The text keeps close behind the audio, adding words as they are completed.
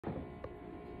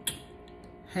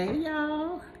Hey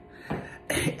y'all,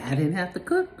 I didn't have to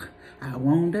cook. I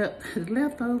warmed up the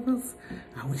leftovers.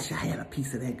 I wish I had a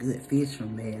piece of that good fish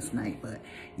from last night, but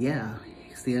yeah,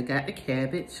 still got the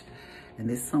cabbage and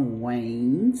there's some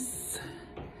wings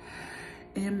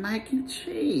and mac and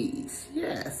cheese.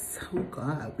 Yes, oh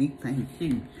God, we thank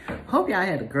you. Hope y'all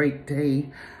had a great day.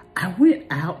 I went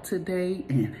out today,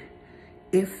 and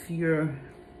if you're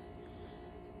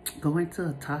going to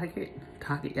a Target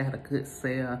got a good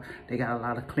sale. They got a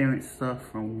lot of clearance stuff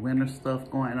from winter stuff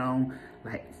going on,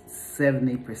 like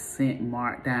 70%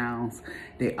 markdowns.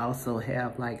 They also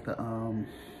have like the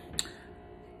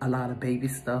a lot of baby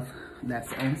stuff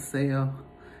that's on sale.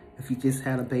 If you just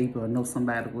had a baby or know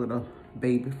somebody with a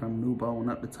baby from newborn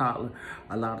up to toddler,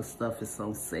 a lot of stuff is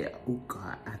on sale. Oh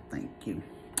God, I thank you.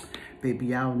 Baby,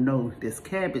 y'all know this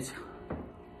cabbage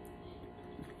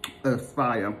is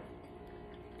fire.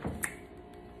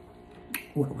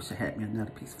 Oh, I wish I had me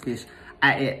another piece of fish.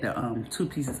 I ate the 2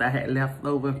 pieces I had left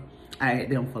over. I ate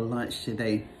them for lunch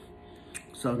today.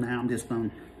 So now I'm just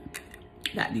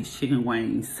got these chicken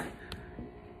wings.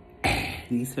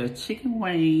 These are chicken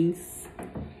wings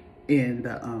and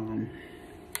the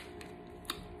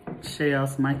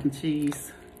shells mac and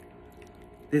cheese.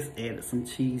 This added some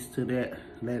cheese to that.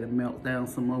 Let it melt down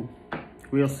some more.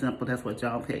 Real simple. That's what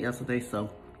y'all had yesterday. So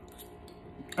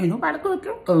ain't nobody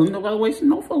cooking. Ain't nobody wasting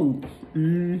no food.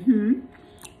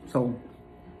 So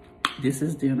this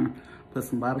is dinner. Put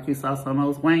some barbecue sauce on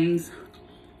those wings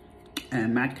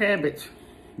and my cabbage.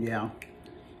 Yeah.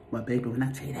 But baby, when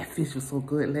I tell you that fish was so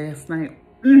good last night.